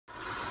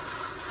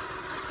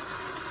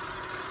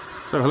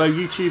So hello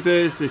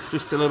YouTubers, it's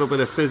just a little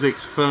bit of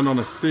physics fun on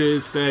a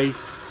Thursday,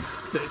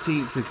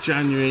 13th of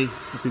January.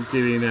 I've been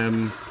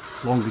doing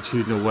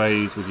longitudinal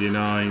waves with year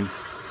 9.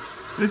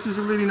 This is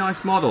a really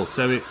nice model.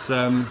 So it's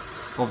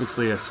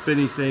obviously a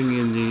spinny thing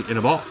in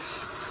a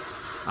box,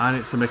 and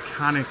it's a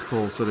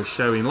mechanical sort of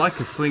showing, like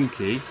a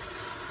slinky,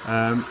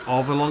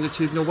 of a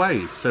longitudinal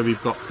wave. So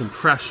we've got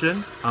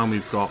compression and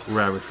we've got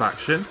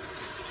rarefaction.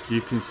 You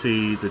can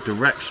see the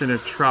direction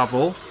of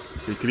travel,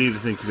 so you can either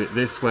think of it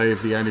this way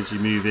of the energy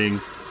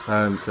moving,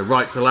 so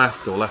right to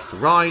left or left to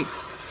right,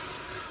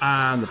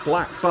 and the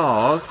black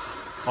bars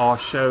are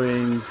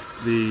showing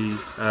the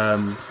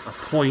a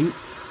point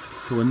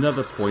to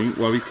another point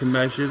where we can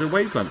measure the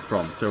wavelength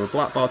from. So a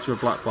black bar to a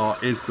black bar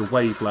is the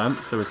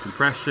wavelength, so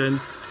compression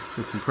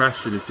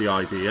is the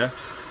idea.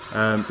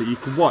 But you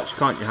can watch,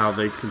 can't you, how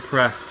they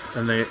compress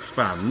and they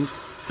expand.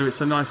 So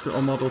it's a nice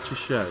little model to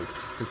show.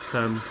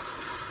 But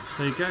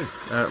there you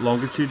go,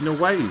 longitudinal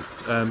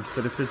waves,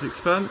 bit of physics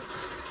fun.